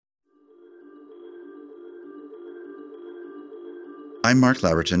I'm Mark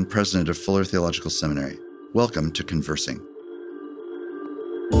Laverton, president of Fuller Theological Seminary. Welcome to Conversing.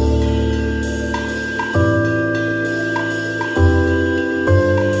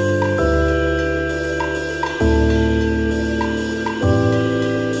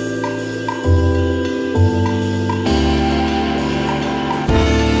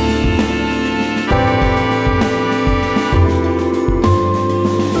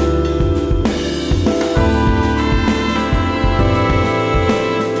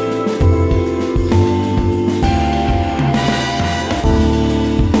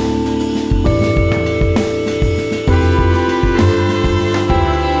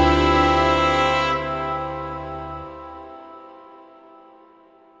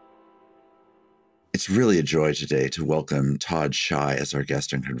 It's really a joy today to welcome Todd Schei as our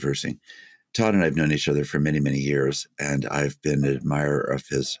guest on Conversing. Todd and I have known each other for many, many years, and I've been an admirer of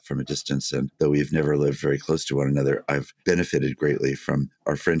his from a distance. And though we've never lived very close to one another, I've benefited greatly from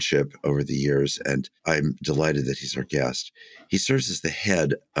our friendship over the years, and I'm delighted that he's our guest. He serves as the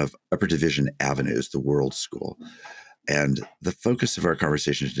head of Upper Division Avenues, the World School. And the focus of our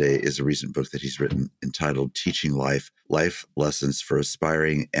conversation today is a recent book that he's written entitled Teaching Life, Life Lessons for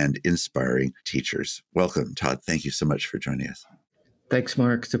Aspiring and Inspiring Teachers. Welcome, Todd. Thank you so much for joining us. Thanks,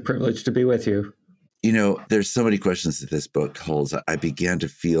 Mark. It's a privilege to be with you. You know, there's so many questions that this book holds. I began to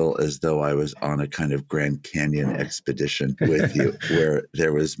feel as though I was on a kind of Grand Canyon expedition with you, where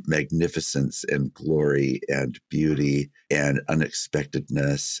there was magnificence and glory and beauty and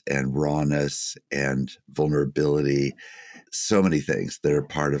unexpectedness and rawness and vulnerability. So many things that are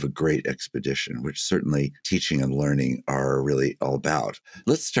part of a great expedition, which certainly teaching and learning are really all about.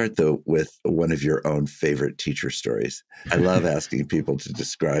 Let's start, though, with one of your own favorite teacher stories. I love asking people to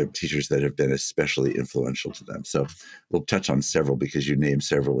describe teachers that have been especially influential to them. So we'll touch on several because you name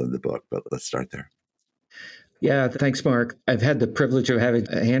several in the book, but let's start there. Yeah, thanks, Mark. I've had the privilege of having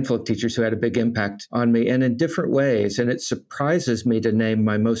a handful of teachers who had a big impact on me and in different ways. And it surprises me to name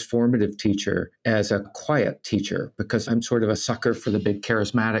my most formative teacher as a quiet teacher because I'm sort of a sucker for the big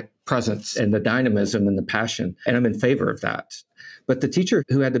charismatic presence and the dynamism and the passion. And I'm in favor of that. But the teacher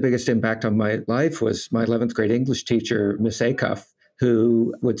who had the biggest impact on my life was my 11th grade English teacher, Miss Acuff,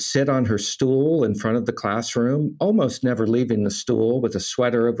 who would sit on her stool in front of the classroom, almost never leaving the stool, with a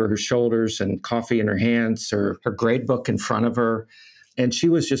sweater over her shoulders and coffee in her hands, or her grade book in front of her. And she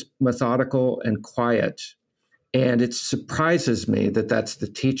was just methodical and quiet. And it surprises me that that's the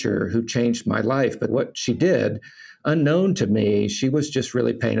teacher who changed my life. But what she did, unknown to me, she was just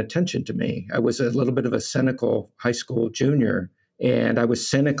really paying attention to me. I was a little bit of a cynical high school junior, and I was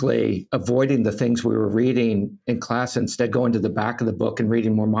cynically avoiding the things we were reading in class, instead going to the back of the book and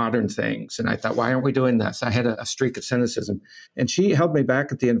reading more modern things. And I thought, why aren't we doing this? I had a streak of cynicism. And she held me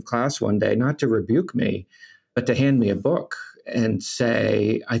back at the end of class one day, not to rebuke me, but to hand me a book and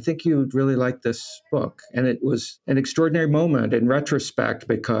say, I think you'd really like this book. And it was an extraordinary moment in retrospect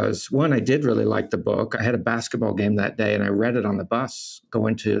because, one, I did really like the book. I had a basketball game that day, and I read it on the bus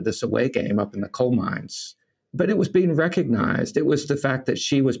going to this away game up in the coal mines. But it was being recognized. It was the fact that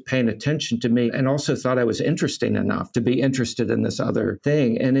she was paying attention to me and also thought I was interesting enough to be interested in this other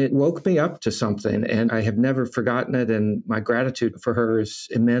thing. And it woke me up to something. And I have never forgotten it. And my gratitude for her is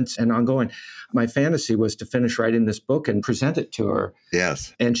immense and ongoing. My fantasy was to finish writing this book and present it to her.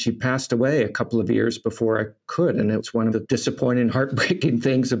 Yes. And she passed away a couple of years before I could. And it was one of the disappointing, heartbreaking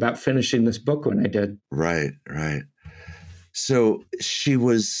things about finishing this book when I did. Right, right. So she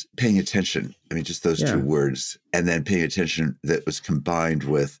was paying attention. I mean, just those two words, and then paying attention that was combined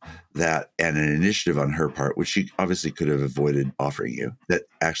with that and an initiative on her part, which she obviously could have avoided offering you, that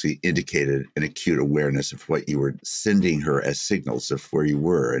actually indicated an acute awareness of what you were sending her as signals of where you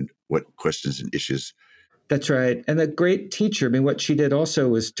were and what questions and issues. That's right. And a great teacher, I mean, what she did also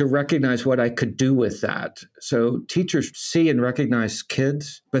was to recognize what I could do with that. So teachers see and recognize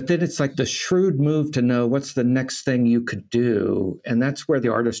kids, but then it's like the shrewd move to know what's the next thing you could do. And that's where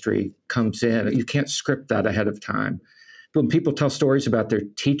the artistry comes in. You can't script that ahead of time. When people tell stories about their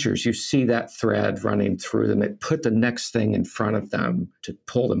teachers, you see that thread running through them. It put the next thing in front of them to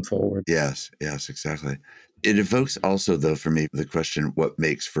pull them forward. Yes, exactly. It evokes also, though, for me, the question, what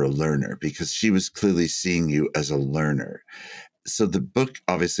makes for a learner? Because she was clearly seeing you as a learner. So the book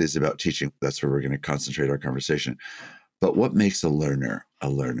obviously is about teaching. That's where we're going to concentrate our conversation. But what makes a learner a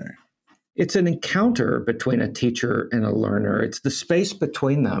learner? It's an encounter between a teacher and a learner. It's the space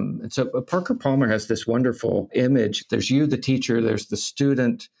between them. And so Parker Palmer has this wonderful image. There's you, the teacher, there's the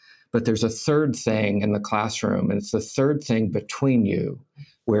student, but there's a third thing in the classroom. And it's the third thing between you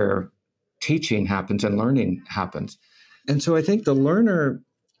where teaching happens and learning happens. And so I think the learner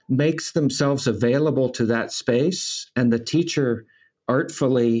makes themselves available to that space, and the teacher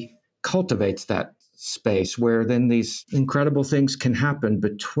artfully cultivates that space where then these incredible things can happen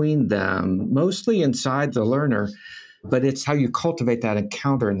between them, mostly inside the learner, but it's how you cultivate that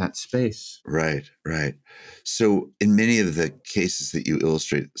encounter in that space. Right, right. So in many of the cases that you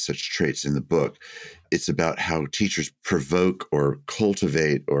illustrate such traits in the book, it's about how teachers provoke or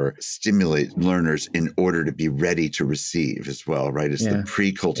cultivate or stimulate learners in order to be ready to receive as well, right? It's the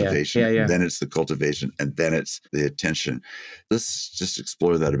pre-cultivation, then it's the cultivation, and then it's the attention. Let's just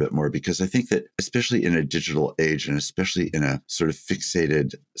explore that a bit more, because I think that especially in a digital age and especially in a sort of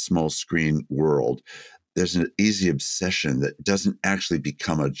fixated small screen world, there's an easy obsession that doesn't actually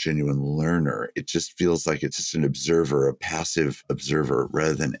become a genuine learner. It just feels like it's just an observer, a passive observer,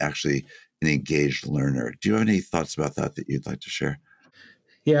 rather than actually an engaged learner. Do you have any thoughts about that you'd like to share?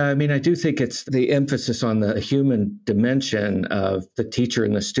 Yeah, I mean, I do think it's the emphasis on the human dimension of the teacher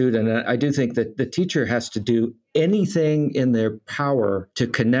and the student. And I do think that the teacher has to do anything in their power to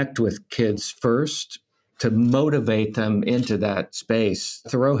connect with kids first, to motivate them into that space.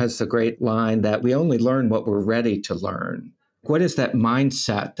 Thoreau has the great line that we only learn what we're ready to learn. What is that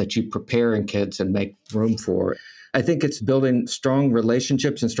mindset that you prepare in kids and make room for? I think it's building strong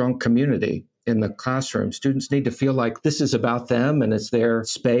relationships and strong community in the classroom. Students need to feel like this is about them and it's their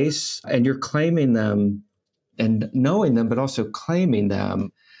space, and you're claiming them and knowing them, but also claiming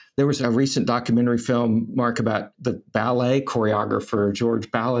them. There was a recent documentary film, Mark, about the ballet choreographer, George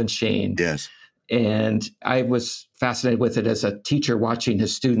Balanchine. Yes. And I was fascinated with it as a teacher, watching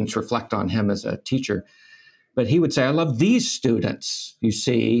his students reflect on him as a teacher. But he would say, I love these students. You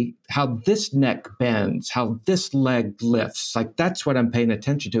see how this neck bends, how this leg lifts. Like, that's what I'm paying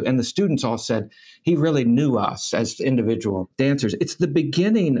attention to. And the students all said, he really knew us as individual dancers. It's the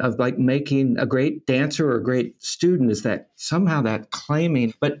beginning of like making a great dancer or a great student, is that somehow that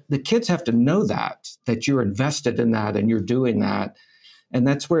claiming. But the kids have to know that you're invested in that and you're doing that. And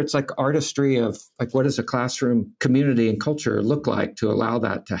that's where it's like artistry of like, what does a classroom community and culture look like to allow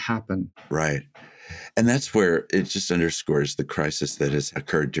that to happen? Right. And that's where it just underscores the crisis that has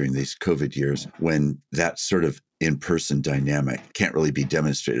occurred during these COVID years, when that sort of in-person dynamic can't really be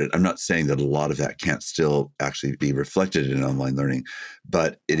demonstrated. I'm not saying that a lot of that can't still actually be reflected in online learning,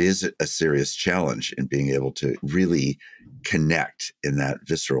 but it is a serious challenge in being able to really connect in that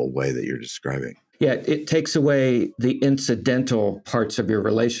visceral way that you're describing. Yeah, it takes away the incidental parts of your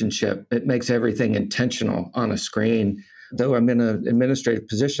relationship. It makes everything intentional on a screen. Though I'm in an administrative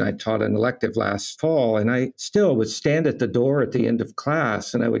position, I taught an elective last fall, and I still would stand at the door at the end of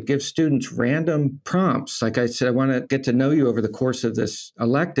class, and I would give students random prompts. Like I said, I want to get to know you over the course of this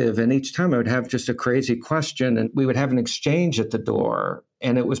elective. And each time I would have just a crazy question, and we would have an exchange at the door.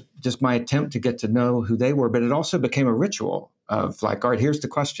 And it was just my attempt to get to know who they were. But it also became a ritual of like, all right, here's the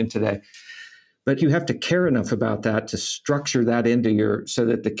question today. But you have to care enough about that to structure that into so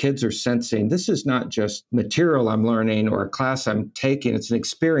that the kids are sensing this is not just material I'm learning or a class I'm taking. It's an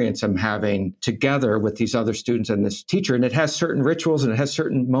experience I'm having together with these other students and this teacher. And it has certain rituals and it has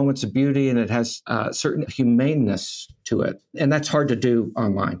certain moments of beauty and it has certain humaneness to it. And that's hard to do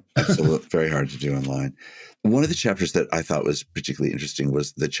online. Absolutely. Very hard to do online. One of the chapters that I thought was particularly interesting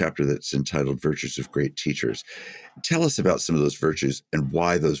was the chapter that's entitled Virtues of Great Teachers. Tell us about some of those virtues and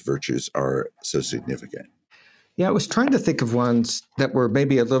why those virtues are so significant. Yeah, I was trying to think of ones that were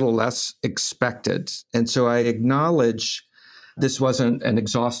maybe a little less expected. And so I acknowledge this wasn't an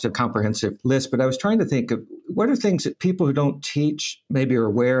exhaustive, comprehensive list, but I was trying to think of what are things that people who don't teach maybe are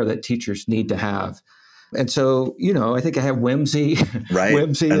aware that teachers need to have. And so, I think I have whimsy. Right.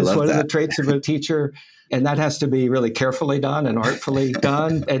 Whimsy is one of the traits of a teacher. And that has to be really carefully done and artfully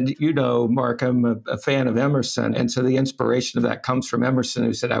done. And Mark, I'm a fan of Emerson. And so the inspiration of that comes from Emerson,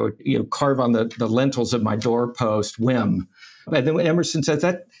 who said I would carve on the lintels of my doorpost whim. And then when Emerson says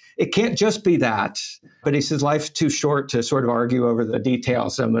that, it can't just be that. But he says life's too short to sort of argue over the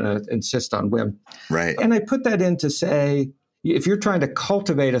details. So I'm going to insist on whim. Right. And I put that in to say, if you're trying to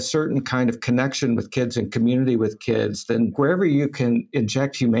cultivate a certain kind of connection with kids and community with kids, then wherever you can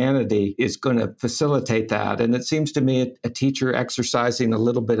inject humanity is going to facilitate that. And it seems to me a teacher exercising a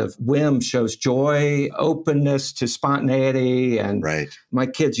little bit of whim shows joy, openness to spontaneity. And right. My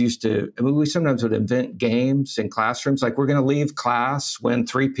kids we sometimes would invent games in classrooms, like we're going to leave class when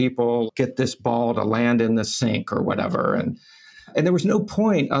 3 people get this ball to land in the sink or whatever. And there was no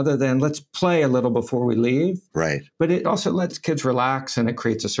point other than let's play a little before we leave. Right. But it also lets kids relax and it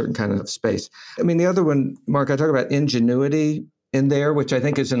creates a certain kind of space. I mean, the other one, Mark, I talk about ingenuity in there, which I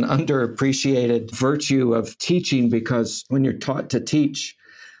think is an underappreciated virtue of teaching, because when you're taught to teach,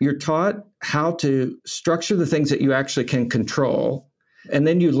 you're taught how to structure the things that you actually can control. And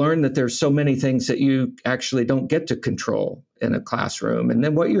then you learn that there's so many things that you actually don't get to control. in a classroom. And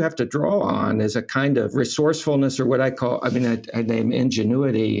then what you have to draw on is a kind of resourcefulness, or what I call, I name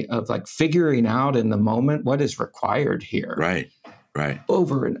ingenuity, of like figuring out in the moment what is required here. Right. Right.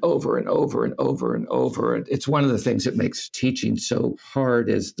 Over and over and over and over and over. It's one of the things that makes teaching so hard,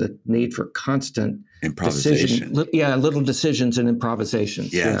 is the need for constant improvisation. Little decisions and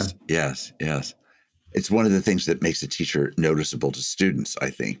improvisations. Yes. It's one of the things that makes a teacher noticeable to students, I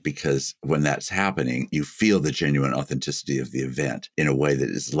think, because when that's happening, you feel the genuine authenticity of the event in a way that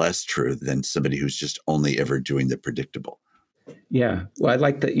is less true than somebody who's just only ever doing the predictable. Yeah. Well, I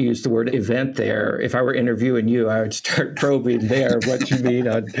like that you used the word event there. If I were interviewing you, I would start probing there what you mean.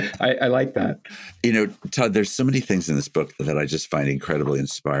 I like that. Todd, there's so many things in this book that I just find incredibly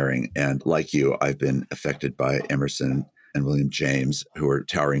inspiring. And like you, I've been affected by Emerson and William James, who are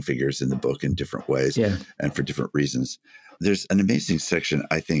towering figures in the book in different ways and for different reasons. There's an amazing section,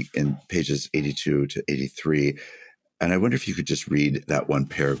 I think, in pages 82 to 83. And I wonder if you could just read that one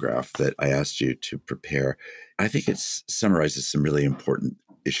paragraph that I asked you to prepare. I think it summarizes some really important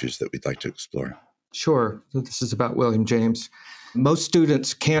issues that we'd like to explore. Sure. This is about William James. Most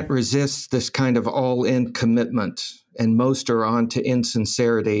students can't resist this kind of all-in commitment, and most are on to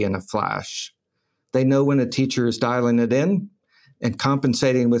insincerity in a flash. They know when a teacher is dialing it in and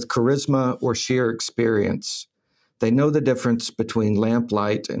compensating with charisma or sheer experience. They know the difference between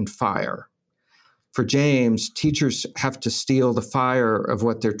lamplight and fire. For James, teachers have to steal the fire of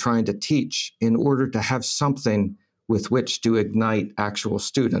what they're trying to teach in order to have something with which to ignite actual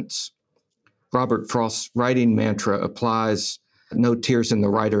students. Robert Frost's writing mantra applies: no tears in the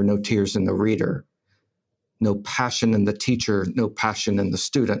writer, no tears in the reader. No passion in the teacher, no passion in the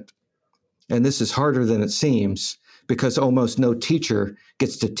student. And this is harder than it seems, because almost no teacher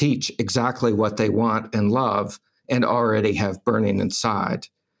gets to teach exactly what they want and love and already have burning inside,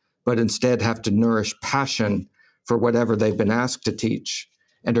 but instead have to nourish passion for whatever they've been asked to teach,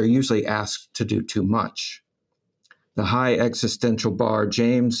 and are usually asked to do too much. The high existential bar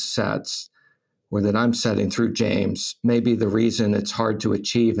James sets, or that I'm setting through James, may be the reason it's hard to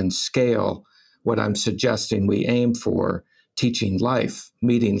achieve and scale what I'm suggesting we aim for: teaching life,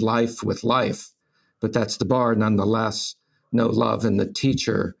 meeting life with life. But that's the bar nonetheless. No love in the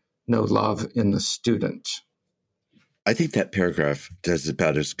teacher, no love in the student. I think that paragraph does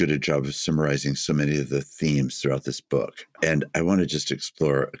about as good a job of summarizing so many of the themes throughout this book. And I want to just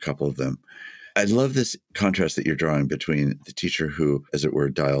explore a couple of them. I love this contrast that you're drawing between the teacher who, as it were,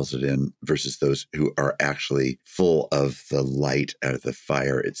 dials it in versus those who are actually full of the light of the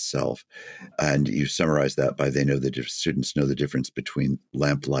fire itself. And you summarize that by students know the difference between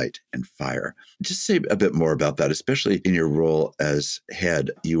lamplight and fire. Just say a bit more about that, especially in your role as head.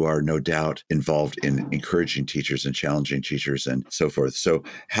 You are no doubt involved in encouraging teachers and challenging teachers and so forth. So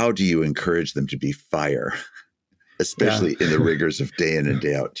how do you encourage them to be fire, especially in the rigors of day in and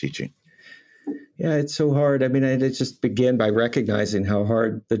day out teaching? Yeah, it's so hard. I just begin by recognizing how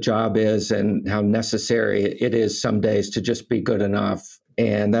hard the job is and how necessary it is some days to just be good enough.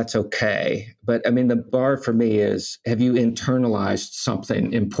 And that's okay. But the bar for me is, have you internalized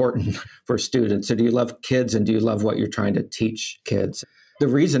something important for students? So do you love kids, and do you love what you're trying to teach kids? The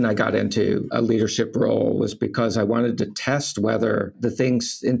reason I got into a leadership role was because I wanted to test whether the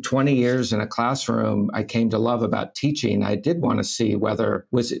things in 20 years in a classroom I came to love about teaching, I did want to see whether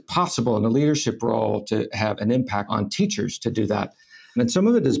was it possible in a leadership role to have an impact on teachers to do that. And some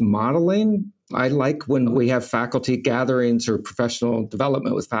of it is modeling. I like when we have faculty gatherings or professional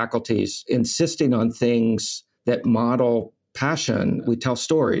development with faculties, insisting on things that model passion. We tell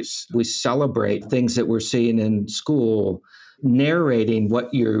stories. We celebrate things that we're seeing in school. Narrating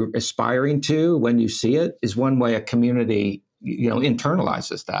what you're aspiring to when you see it is one way a community,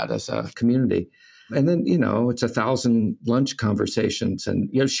 internalizes that as a community. And then, it's 1,000 lunch conversations and,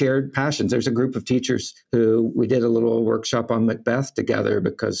 shared passions. There's a group of teachers who we did a little workshop on Macbeth together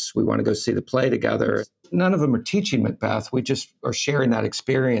because we want to go see the play together. None of them are teaching Macbeth. We just are sharing that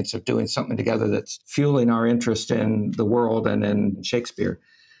experience of doing something together that's fueling our interest in the world and in Shakespeare.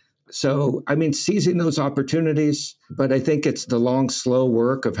 So, seizing those opportunities, but I think it's the long, slow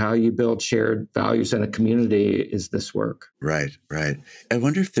work of how you build shared values in a community is this work. Right. I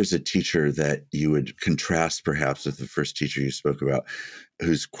wonder if there's a teacher that you would contrast perhaps with the first teacher you spoke about,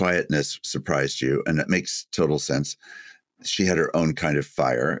 whose quietness surprised you, and that makes total sense. She had her own kind of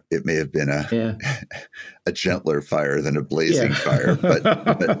fire. It may have been a gentler fire than a blazing fire,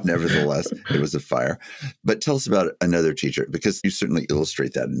 but nevertheless, it was a fire. But tell us about another teacher, because you certainly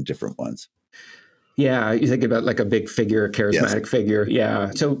illustrate that in different ones. Yeah, you think about like a big figure, a charismatic figure.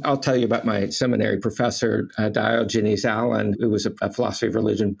 Yeah. So I'll tell you about my seminary professor, Diogenes Allen, who was a philosophy of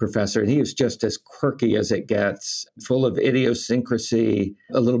religion professor. And he was just as quirky as it gets, full of idiosyncrasy,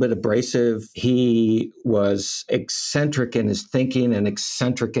 a little bit abrasive. He was eccentric in his thinking and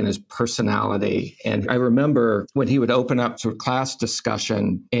eccentric in his personality. And I remember when he would open up to a class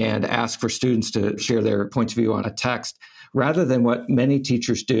discussion and ask for students to share their points of view on a text, rather than what many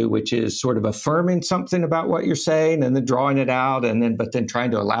teachers do, which is sort of affirming something about what you're saying and then drawing it out but then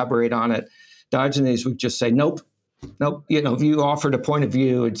trying to elaborate on it. Diogenes would just say, nope. If you offered a point of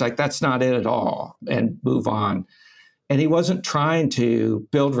view, it's like, that's not it at all, and move on. And he wasn't trying to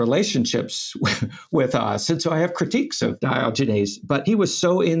build relationships with us. And so I have critiques of Diogenes, but he was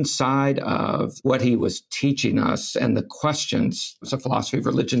so inside of what he was teaching us and the questions. It was a philosophy of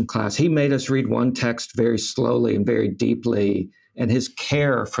religion class. He made us read one text very slowly and very deeply. And his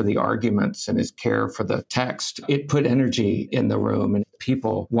care for the arguments and his care for the text, it put energy in the room. And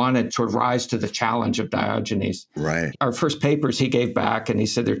people wanted to rise to the challenge of Diogenes. Right. Our first papers he gave back, and he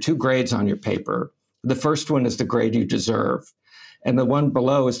said, there are 2 grades on your paper. The first one is the grade you deserve. And the one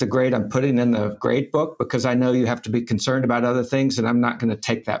below is the grade I'm putting in the grade book because I know you have to be concerned about other things and I'm not going to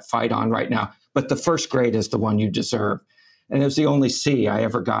take that fight on right now. But the first grade is the one you deserve. And it was the only C I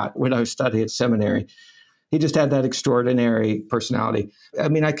ever got when I studied at seminary. He just had that extraordinary personality. I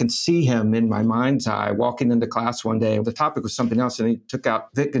mean, I can see him in my mind's eye walking into class one day. The topic was something else, and he took out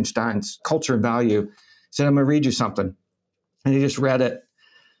Wittgenstein's Culture and Value. He said, I'm going to read you something. And he just read it.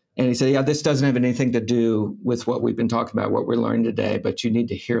 And he said, yeah, this doesn't have anything to do with what we've been talking about, what we're learning today, but you need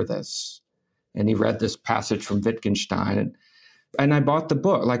to hear this. And he read this passage from Wittgenstein. And I bought the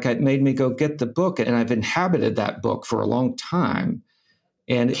book. Like, it made me go get the book. And I've inhabited that book for a long time.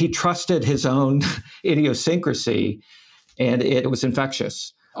 And he trusted his own idiosyncrasy, and it was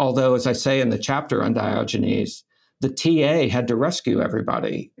infectious. Although, as I say in the chapter on Diogenes, the TA had to rescue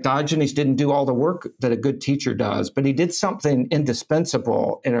everybody. Diogenes didn't do all the work that a good teacher does, but he did something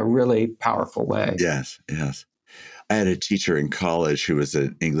indispensable in a really powerful way. Yes. I had a teacher in college who was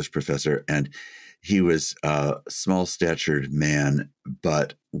an English professor, and he was a small-statured man,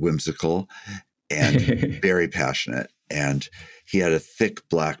 but whimsical and very passionate. And he had a thick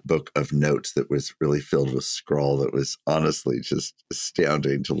black book of notes that was really filled with scrawl that was honestly just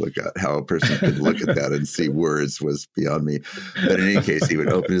astounding to look at. How a person could look at that and see words was beyond me. But in any case, he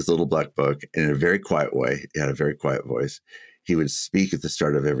would open his little black book in a very quiet way. He had a very quiet voice. He would speak at the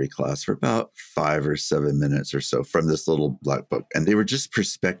start of every class for about 5 or 7 minutes or so from this little black book. And they were just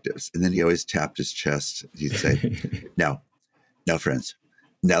perspectives. And then he always tapped his chest. He'd say, now, friends,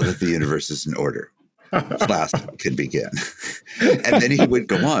 now that the universe is in order, class can begin. And then he would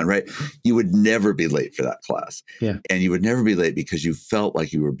go on, right? You would never be late for that class. Yeah. And you would never be late because you felt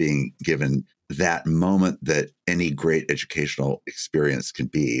like you were being given that moment that any great educational experience can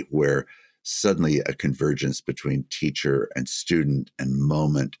be, where suddenly a convergence between teacher and student and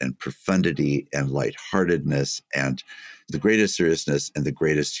moment and profundity and lightheartedness and the greatest seriousness and the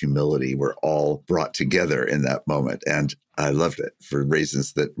greatest humility were all brought together in that moment. And I loved it for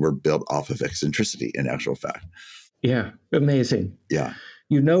reasons that were built off of eccentricity in actual fact. Yeah, amazing. Yeah.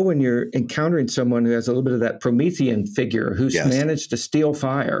 You know, when you're encountering someone who has a little bit of that Promethean figure who's managed to steal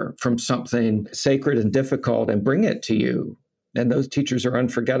fire from something sacred and difficult and bring it to you, and those teachers are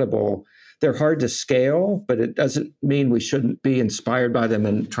unforgettable. They're hard to scale, but it doesn't mean we shouldn't be inspired by them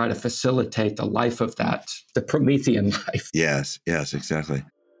and try to facilitate the life of that, the Promethean life. Yes, exactly.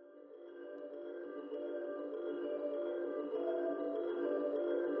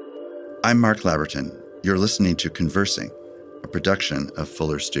 I'm Mark Labberton. You're listening to Conversing, a production of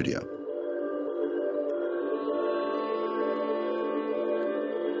Fuller Studio.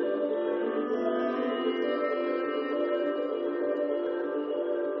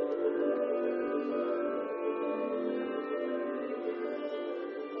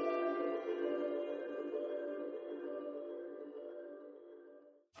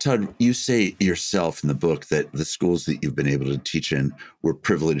 Todd, you say yourself in the book that the schools that you've been able to teach in were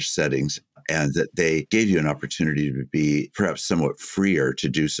privileged settings and that they gave you an opportunity to be perhaps somewhat freer to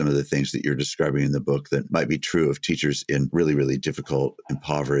do some of the things that you're describing in the book that might be true of teachers in really, really difficult,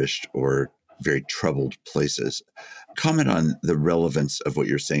 impoverished, or very troubled places. Comment on the relevance of what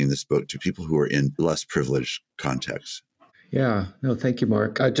you're saying in this book to people who are in less privileged contexts. Yeah, no, thank you,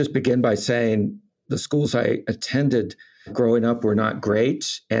 Mark. I just begin by saying the schools I attended growing up were not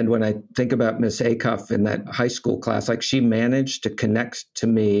great. And when I think about Miss Acuff in that high school class, like she managed to connect to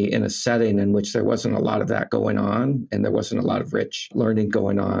me in a setting in which there wasn't a lot of that going on and there wasn't a lot of rich learning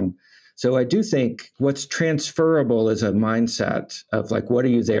going on. So I do think what's transferable is a mindset of like, what are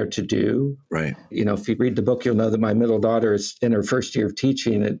you there to do? Right. You know, if you read the book, you'll know that my middle daughter is in her first year of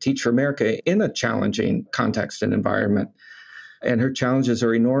teaching at Teach for America in a challenging context and environment. And her challenges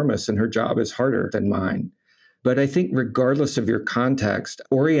are enormous and her job is harder than mine. But I think regardless of your context,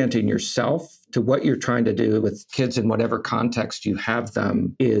 orienting yourself to what you're trying to do with kids in whatever context you have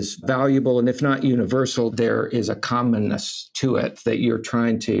them is valuable. And if not universal, there is a commonness to it that you're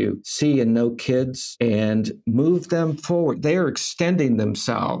trying to see and know kids and move them forward. They are extending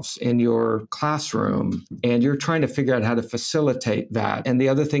themselves in your classroom and you're trying to figure out how to facilitate that. And the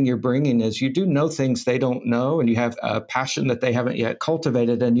other thing you're bringing is you do know things they don't know and you have a passion that they haven't yet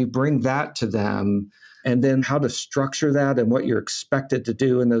cultivated and you bring that to them. And then how to structure that and what you're expected to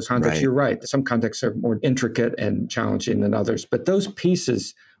do in those contexts. Right. You're right. Some contexts are more intricate and challenging than others. But those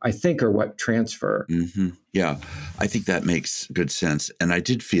pieces, I think, are what transfer. Mm-hmm. Yeah, I think that makes good sense. And I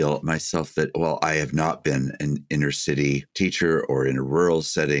did feel myself that, while I have not been an inner city teacher or in a rural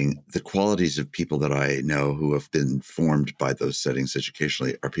setting, the qualities of people that I know who have been formed by those settings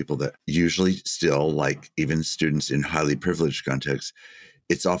educationally are people that usually still, like even students in highly privileged contexts,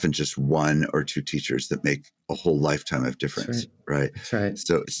 it's often just one or two teachers that make a whole lifetime of difference, right? That's right.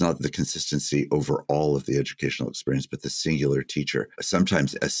 So it's not the consistency over all of the educational experience, but the singular teacher,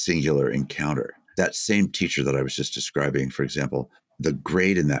 sometimes a singular encounter. That same teacher that I was just describing, for example, the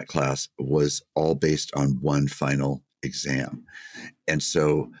grade in that class was all based on one final exam. And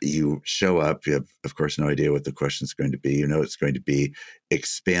so you show up, you have, of course, no idea what the question's going to be. You know, it's going to be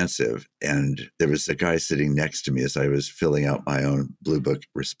expansive. And there was a guy sitting next to me as I was filling out my own Blue Book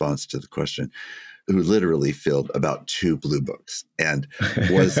response to the question, who literally filled about 2 Blue Books and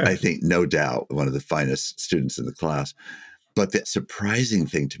was, I think, no doubt one of the finest students in the class. But the surprising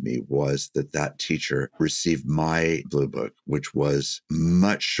thing to me was that that teacher received my Blue Book, which was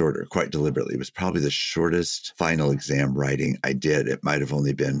much shorter, quite deliberately. It was probably the shortest final exam writing I did. It might have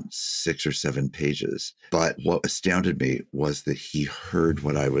only been 6 or 7 pages. But what astounded me was that he heard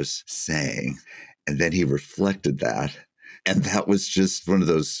what I was saying, and then he reflected that. And that was just one of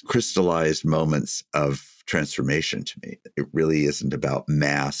those crystallized moments of transformation to me. It really isn't about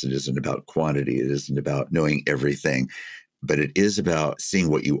mass. It isn't about quantity. It isn't about knowing everything. But it is about seeing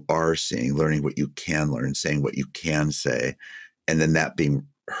what you are seeing, learning what you can learn, saying what you can say, and then that being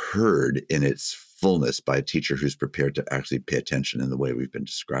heard in its fullness by a teacher who's prepared to actually pay attention in the way we've been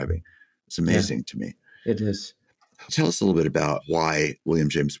describing. It's amazing to me. It is. Tell us a little bit about why William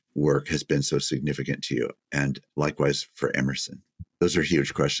James' work has been so significant to you, and likewise for Emerson. Those are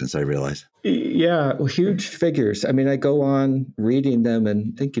huge questions, I realize. Yeah, well, huge figures. I mean, I go on reading them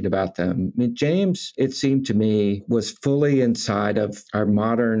and thinking about them. I mean, James, it seemed to me, was fully inside of our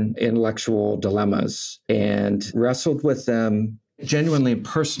modern intellectual dilemmas and wrestled with them genuinely and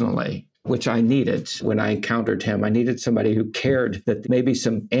personally, which I needed when I encountered him. I needed somebody who cared that maybe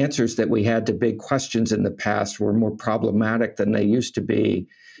some answers that we had to big questions in the past were more problematic than they used to be.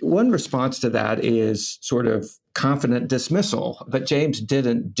 One response to that is sort of confident dismissal, but James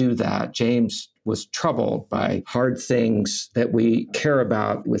didn't do that. James was troubled by hard things that we care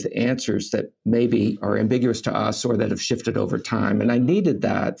about with answers that maybe are ambiguous to us or that have shifted over time. And I needed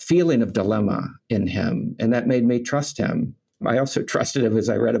that feeling of dilemma in him, and that made me trust him. I also trusted him as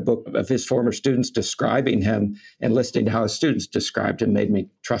I read a book of his former students describing him, and listening to how his students described him made me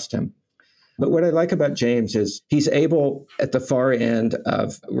trust him. But what I like about James is he's able, at the far end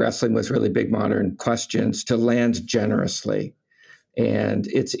of wrestling with really big modern questions, to land generously. And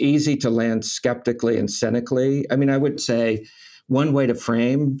it's easy to land skeptically and cynically. I mean, I would say one way to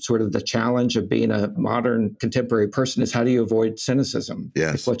frame sort of the challenge of being a modern contemporary person is, how do you avoid cynicism?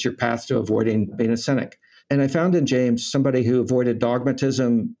 Yes. What's your path to avoiding being a cynic? And I found in James somebody who avoided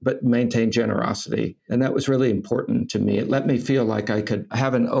dogmatism but maintained generosity. And that was really important to me. It let me feel like I could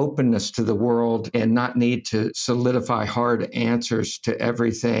have an openness to the world and not need to solidify hard answers to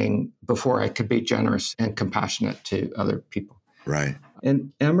everything before I could be generous and compassionate to other people. Right.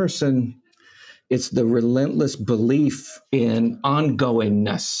 And Emerson, it's the relentless belief in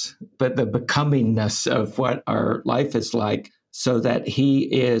ongoingness, but the becomingness of what our life is like. So that he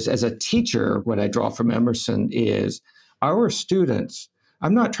is, as a teacher, what I draw from Emerson is our students,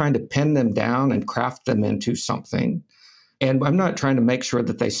 I'm not trying to pin them down and craft them into something. And I'm not trying to make sure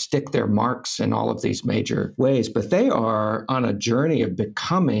that they stick their marks in all of these major ways, but they are on a journey of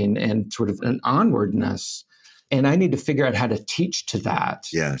becoming and sort of an onwardness. And I need to figure out how to teach to that.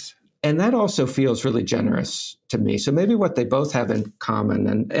 Yes. And that also feels really generous to me. So maybe what they both have in common,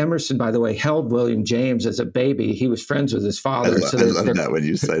 and Emerson, by the way, held William James as a baby. He was friends with his father. I love that when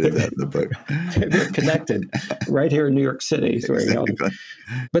you cited that in the book. They're connected right here in New York City is where he held him.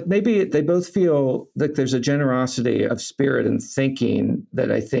 But maybe they both feel like there's a generosity of spirit and thinking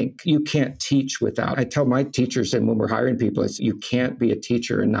that I think you can't teach without. I tell my teachers, and when we're hiring people, it's you can't be a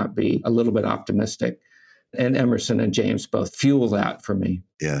teacher and not be a little bit optimistic. And Emerson and James both fuel that for me.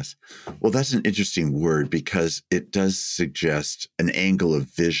 Yes. Well, that's an interesting word because it does suggest an angle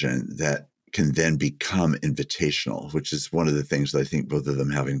of vision that can then become invitational, which is one of the things that I think both of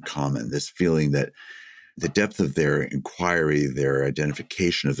them have in common. This feeling that the depth of their inquiry, their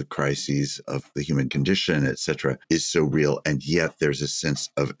identification of the crises of the human condition, et cetera, is so real. And yet there's a sense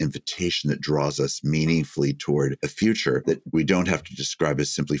of invitation that draws us meaningfully toward a future that we don't have to describe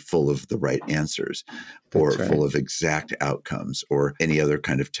as simply full of the right answers or full of exact outcomes or any other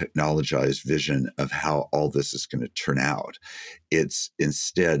kind of technologized vision of how all this is going to turn out. It's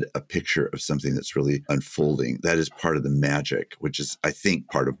instead a picture of something that's really unfolding. That is part of the magic, which is, I think,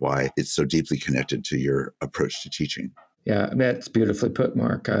 part of why it's so deeply connected to your approach to teaching. Yeah, that's beautifully put,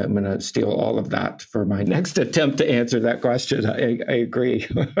 Mark. I'm going to steal all of that for my next attempt to answer that question. I agree.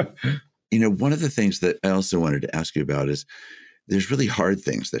 One of the things that I also wanted to ask you about is there's really hard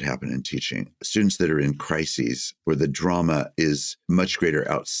things that happen in teaching. Students that are in crises where the drama is much greater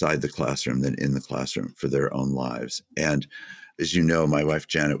outside the classroom than in the classroom for their own lives. And as you know, my wife,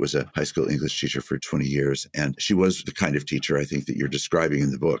 Janet, was a high school English teacher for 20 years, and she was the kind of teacher I think that you're describing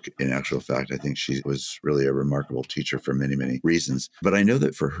in the book. In actual fact, I think she was really a remarkable teacher for many, many reasons. But I know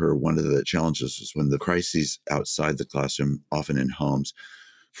that for her, one of the challenges was when the crises outside the classroom, often in homes,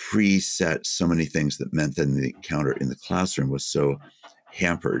 preset so many things that meant that the encounter in the classroom was so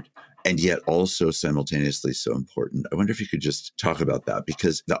hampered and yet also simultaneously so important. I wonder if you could just talk about that,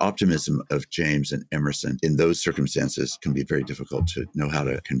 because the optimism of James and Emerson in those circumstances can be very difficult to know how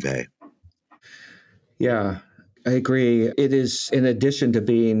to convey. Yeah, I agree. It is, in addition to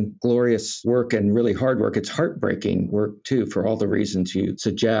being glorious work and really hard work, it's heartbreaking work too, for all the reasons you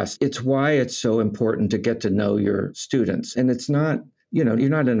suggest. It's why it's so important to get to know your students. And it's not, you're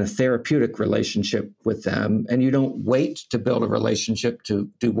not in a therapeutic relationship with them, and you don't wait to build a relationship to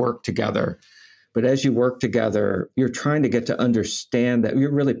do work together. But as you work together, you're trying to get to understand that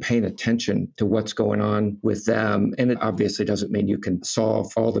you're really paying attention to what's going on with them. And it obviously doesn't mean you can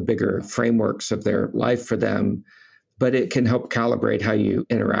solve all the bigger frameworks of their life for them, but it can help calibrate how you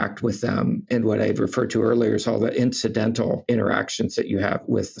interact with them. And what I referred to earlier is all the incidental interactions that you have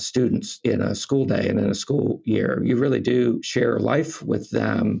with the students in a school day and in a school year. You really do share life with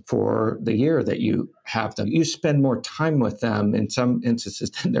them for the year that you have them. You spend more time with them in some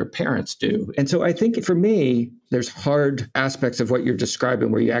instances than their parents do. And so I think for me, there's hard aspects of what you're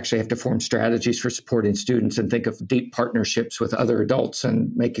describing where you actually have to form strategies for supporting students and think of deep partnerships with other adults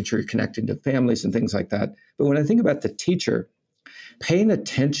and making sure you're connecting to families and things like that. But when I think about the teacher, paying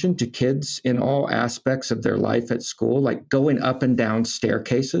attention to kids in all aspects of their life at school, like going up and down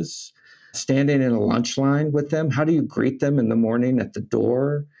staircases, standing in a lunch line with them, how do you greet them in the morning at the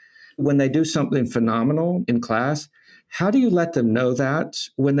door? When they do something phenomenal in class, how do you let them know that?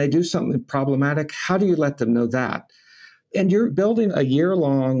 When they do something problematic, how do you let them know that? And you're building a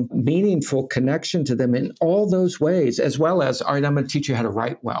year-long, meaningful connection to them in all those ways, as well as, all right, I'm going to teach you how to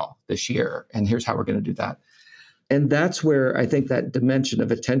write well this year, and here's how we're going to do that. And that's where I think that dimension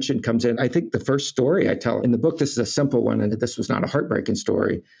of attention comes in. I think the first story I tell in the book, this is a simple one, and this was not a heartbreaking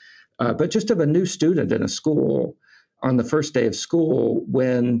story, but just of a new student in a school on the first day of school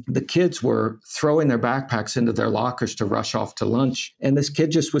when the kids were throwing their backpacks into their lockers to rush off to lunch. And this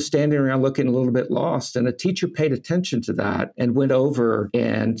kid just was standing around looking a little bit lost. And a teacher paid attention to that and went over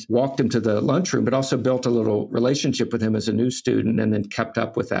and walked him to the lunchroom, but also built a little relationship with him as a new student and then kept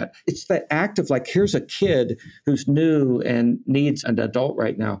up with that. It's the act of like, here's a kid who's new and needs an adult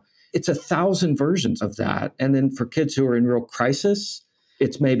right now. It's 1,000 versions of that. And then for kids who are in real crisis,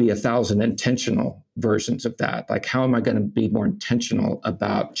 it's maybe 1,000 intentional versions of that. Like, how am I going to be more intentional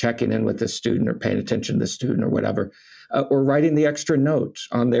about checking in with this student or paying attention to the student or whatever? Or writing the extra note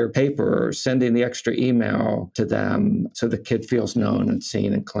on their paper or sending the extra email to them so the kid feels known and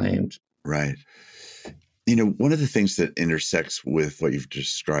seen and claimed. Right. One of the things that intersects with what you've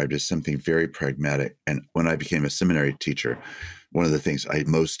described is something very pragmatic. And when I became a seminary teacher, one of the things I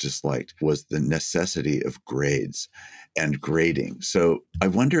most disliked was the necessity of grades and grading. So I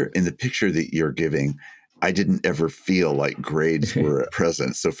wonder, in the picture that you're giving, I didn't ever feel like grades were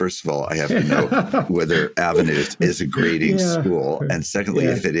present. So first of all, I have to know whether Adventist is a grading school. And secondly,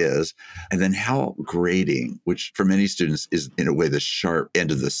 if it is, and then how grading, which for many students is in a way the sharp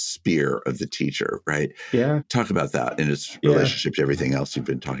end of the spear of the teacher, right? Yeah. Talk about that in its relationship to everything else you've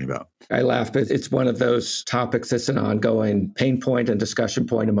been talking about. I laugh, but it's one of those topics that's an ongoing pain point and discussion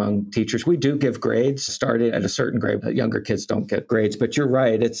point among teachers. We do give grades starting at a certain grade. Younger kids don't get grades, but you're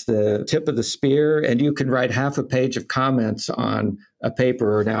right. It's the tip of the spear, and you can write half a page of comments on a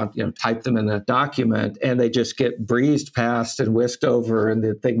paper or now, type them in a document, and they just get breezed past and whisked over. And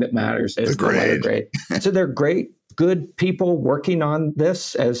the thing that matters is the letter grade. So they're great, good people working on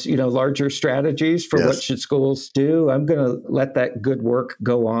this as, larger strategies for what should schools do. I'm going to let that good work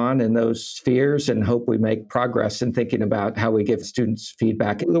go on in those spheres and hope we make progress in thinking about how we give students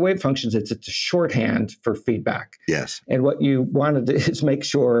feedback. The way it functions, it's a shorthand for feedback. Yes. And what you want to do is make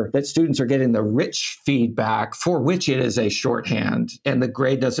sure that students are getting the rich feedback for which it is a shorthand, and the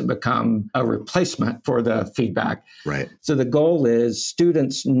grade doesn't become a replacement for the feedback. Right. So the goal is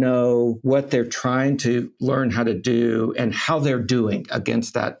students know what they're trying to learn how to do and how they're doing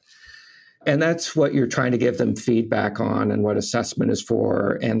against that. And that's what you're trying to give them feedback on and what assessment is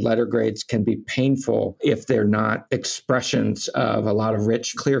for. And letter grades can be painful if they're not expressions of a lot of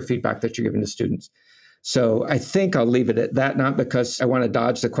rich, clear feedback that you're giving to students. So I think I'll leave it at that, not because I want to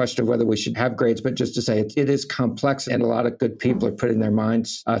dodge the question of whether we should have grades, but just to say it is complex, and a lot of good people are putting their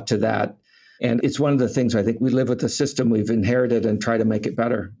minds to that. And it's one of the things I think we live with the system we've inherited and try to make it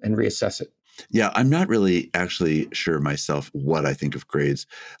better and reassess it. Yeah, I'm not really actually sure myself what I think of grades.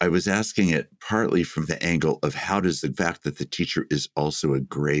 I was asking it partly from the angle of how does the fact that the teacher is also a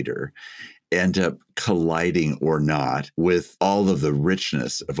grader end up colliding or not with all of the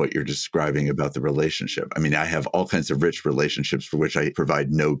richness of what you're describing about the relationship. I mean, I have all kinds of rich relationships for which I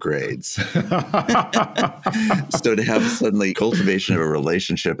provide no grades. So to have suddenly cultivation of a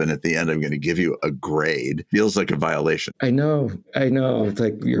relationship and at the end, I'm going to give you a grade feels like a violation. I know. It's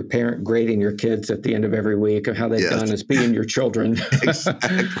like your parent grading your kids at the end of every week of how they've done as being your children.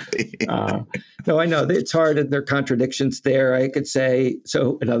 Exactly. No, I know it's hard, and there are contradictions there. I could say,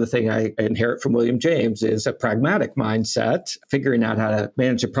 so another thing I inherit from William James is a pragmatic mindset, figuring out how to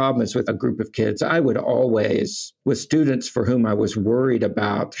manage a problem is with a group of kids. I would always, with students for whom I was worried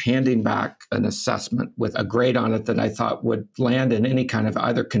about handing back an assessment with a grade on it that I thought would land in any kind of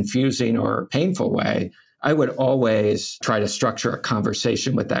either confusing or painful way, I would always try to structure a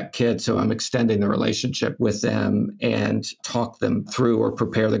conversation with that kid. So I'm extending the relationship with them and talk them through or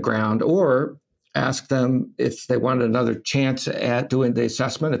prepare the ground, or ask them if they wanted another chance at doing the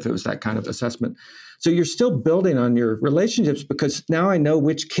assessment, if it was that kind of assessment. So you're still building on your relationships, because now I know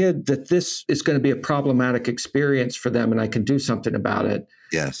which kid that this is going to be a problematic experience for them, and I can do something about it.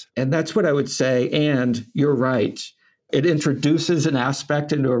 Yes. And that's what I would say. And you're right. It introduces an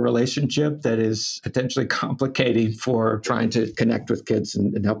aspect into a relationship that is potentially complicating for trying to connect with kids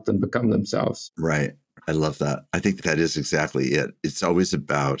and help them become themselves. Right. I love that. I think that is exactly it. It's always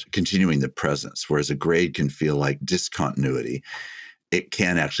about continuing the presence, whereas a grade can feel like discontinuity. It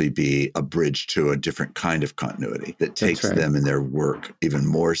can actually be a bridge to a different kind of continuity that takes them in their work even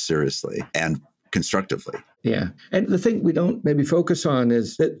more seriously and constructively. Yeah. And the thing we don't maybe focus on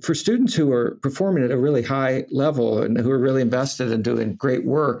is that for students who are performing at a really high level and who are really invested in doing great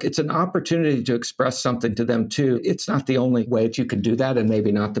work, it's an opportunity to express something to them too. It's not the only way that you can do that, and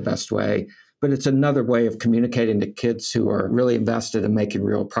maybe not the best way, but it's another way of communicating to kids who are really invested in making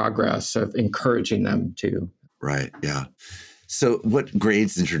real progress, of encouraging them to. Right. Yeah. So what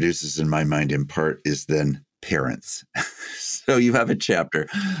grades introduces in my mind in part is then parents. So you have a chapter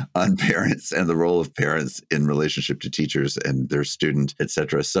on parents and the role of parents in relationship to teachers and their student, et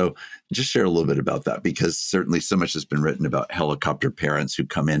cetera. So just share a little bit about that, because certainly so much has been written about helicopter parents who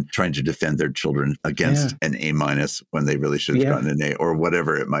come in trying to defend their children against an A- when they really should have gotten an A, or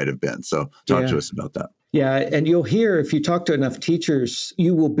whatever it might have been. So talk to us about that. Yeah. And you'll hear, if you talk to enough teachers,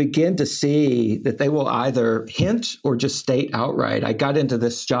 you will begin to see that they will either hint or just state outright, I got into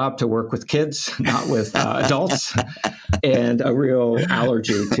this job to work with kids, not with adults, and a real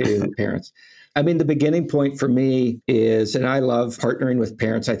allergy to parents. I mean, the beginning point for me is, and I love partnering with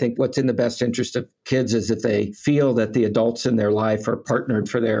parents, I think what's in the best interest of kids is if they feel that the adults in their life are partnered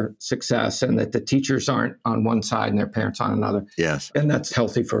for their success, and that the teachers aren't on one side and their parents on another. Yes. And that's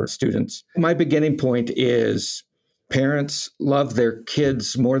healthy for students. My beginning point is parents love their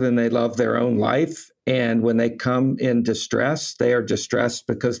kids more than they love their own life. And when they come in distress, they are distressed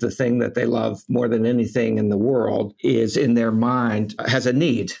because the thing that they love more than anything in the world is in their mind, has a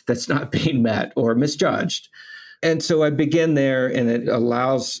need that's not being met or misjudged. And so I begin there, and it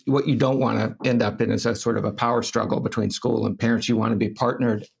allows what you don't want to end up in is a sort of a power struggle between school and parents. You want to be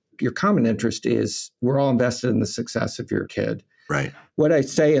partnered. Your common interest is we're all invested in the success of your kid. Right. What I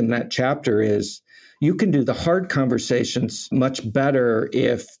say in that chapter is you can do the hard conversations much better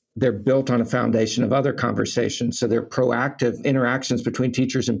if they're built on a foundation of other conversations. So they're proactive interactions between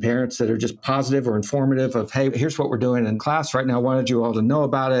teachers and parents that are just positive or informative of, hey, here's what we're doing in class right now. I wanted you all to know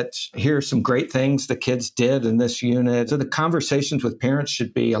about it. Here's some great things the kids did in this unit. So the conversations with parents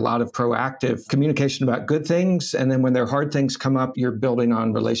should be a lot of proactive communication about good things. And then when their hard things come up, you're building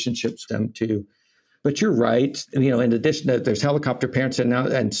on relationships with them too. But you're right. In addition to there's helicopter parents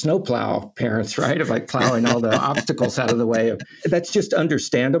and snowplow parents, right? Of like plowing all the obstacles out of the way. That's just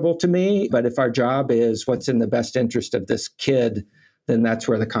understandable to me. But if our job is what's in the best interest of this kid, then that's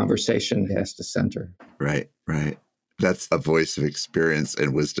where the conversation has to center. Right, right. That's a voice of experience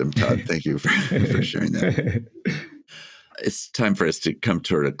and wisdom, Todd. Thank you for sharing that. It's time for us to come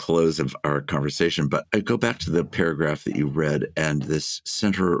toward a close of our conversation, but I go back to the paragraph that you read and this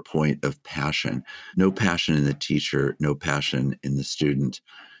center point of passion. No passion in the teacher, no passion in the student,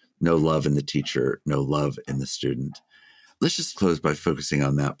 no love in the teacher, no love in the student. Let's just close by focusing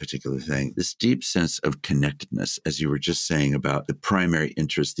on that particular thing. This deep sense of connectedness, as you were just saying about the primary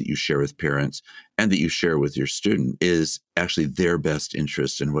interest that you share with parents and that you share with your student is actually their best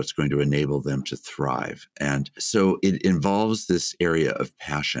interest in what's going to enable them to thrive. And so it involves this area of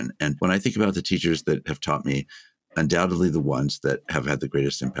passion. And when I think about the teachers that have taught me, undoubtedly the ones that have had the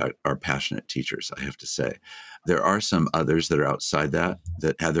greatest impact are passionate teachers, I have to say. There are some others that are outside that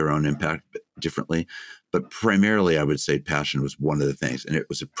have their own impact differently. But primarily, I would say passion was one of the things. And it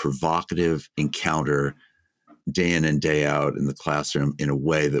was a provocative encounter day in and day out in the classroom in a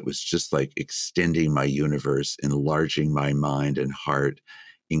way that was just like extending my universe, enlarging my mind and heart,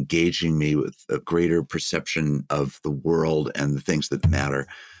 engaging me with a greater perception of the world and the things that matter.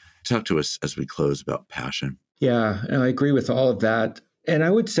 Talk to us as we close about passion. Yeah, I agree with all of that. And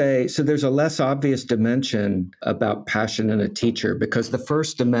I would say, so there's a less obvious dimension about passion in a teacher, because the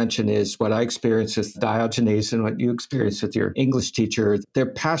first dimension is what I experienced with Diogenes and what you experienced with your English teacher. They're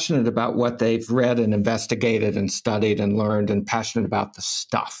passionate about what they've read and investigated and studied and learned and passionate about the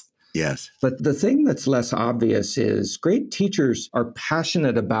stuff. Yes. But the thing that's less obvious is great teachers are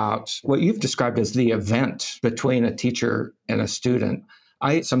passionate about what you've described as the event between a teacher and a student.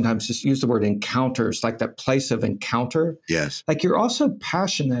 I sometimes just use the word encounters, like that place of encounter. Yes. Like you're also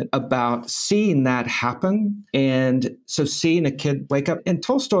passionate about seeing that happen. And so seeing a kid wake up. And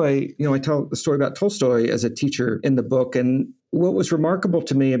Tolstoy, I tell the story about Tolstoy as a teacher in the book. And what was remarkable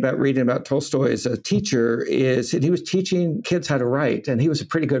to me about reading about Tolstoy as a teacher is that he was teaching kids how to write. And he was a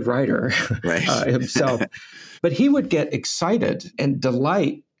pretty good writer himself. But he would get excited and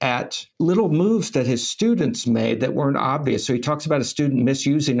delight at little moves that his students made that weren't obvious. So he talks about a student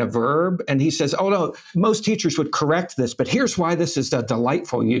misusing a verb, and he says, oh, no, most teachers would correct this, but here's why this is a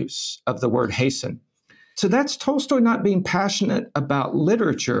delightful use of the word hasten. So that's Tolstoy not being passionate about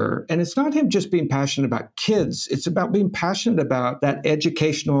literature, and it's not him just being passionate about kids. It's about being passionate about that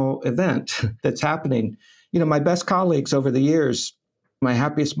educational event that's happening. My best colleagues over the years, my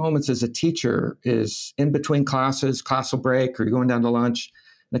happiest moments as a teacher is in between classes, class will break, or you're going down to lunch.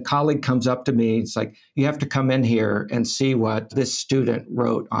 The colleague comes up to me. It's like, you have to come in here and see what this student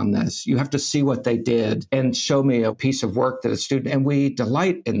wrote on this. You have to see what they did and show me a piece of work that a student, and we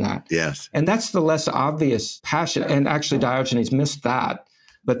delight in that. Yes. And that's the less obvious passion. And actually Diogenes missed that.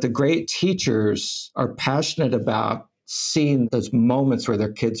 But the great teachers are passionate about seeing those moments where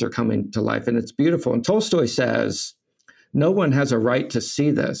their kids are coming to life. And it's beautiful. And Tolstoy says, no one has a right to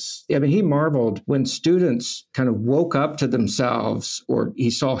see this. I mean, he marveled when students kind of woke up to themselves, or he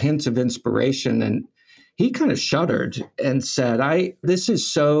saw hints of inspiration, and he kind of shuddered and said, this is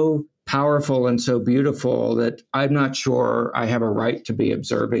so powerful and so beautiful that I'm not sure I have a right to be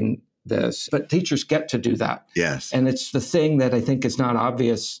observing this. But teachers get to do that. Yes. And it's the thing that I think is not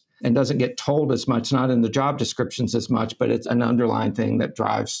obvious and doesn't get told as much, not in the job descriptions as much, but it's an underlying thing that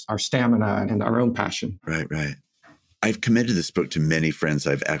drives our stamina and our own passion. Right, right. I've commended this book to many friends.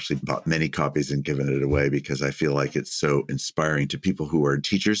 I've actually bought many copies and given it away because I feel like it's so inspiring to people who are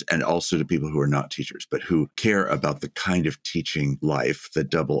teachers and also to people who are not teachers, but who care about the kind of teaching life, the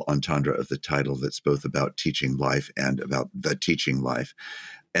double entendre of the title that's both about teaching life and about the teaching life.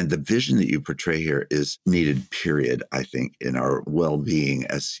 And the vision that you portray here is needed, period, I think, in our well-being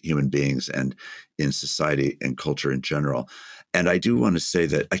as human beings and in society and culture in general. And I do want to say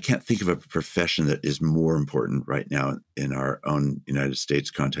that I can't think of a profession that is more important right now in our own United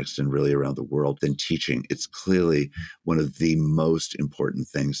States context and really around the world than teaching. It's clearly one of the most important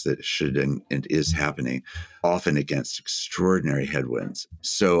things that should and is happening, often against extraordinary headwinds.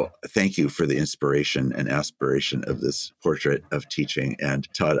 So thank you for the inspiration and aspiration of this portrait of teaching. And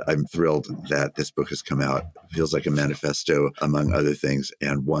Todd, I'm thrilled that this book has come out. It feels like a manifesto, among other things,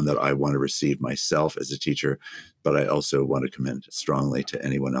 and one that I want to receive myself as a teacher, but I also want to commend strongly to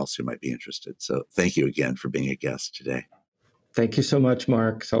anyone else who might be interested. So thank you again for being a guest today. Thank you so much,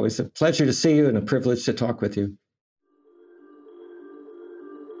 Mark. It's always a pleasure to see you and a privilege to talk with you.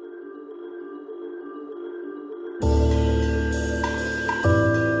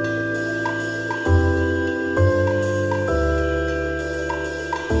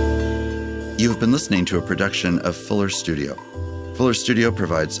 You've been listening to a production of Fuller Studio. Fuller Studio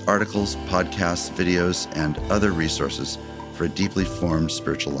provides articles, podcasts, videos, and other resources for a deeply formed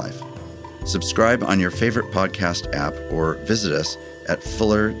spiritual life. Subscribe on your favorite podcast app or visit us at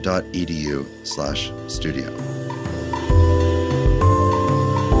fuller.edu/studio.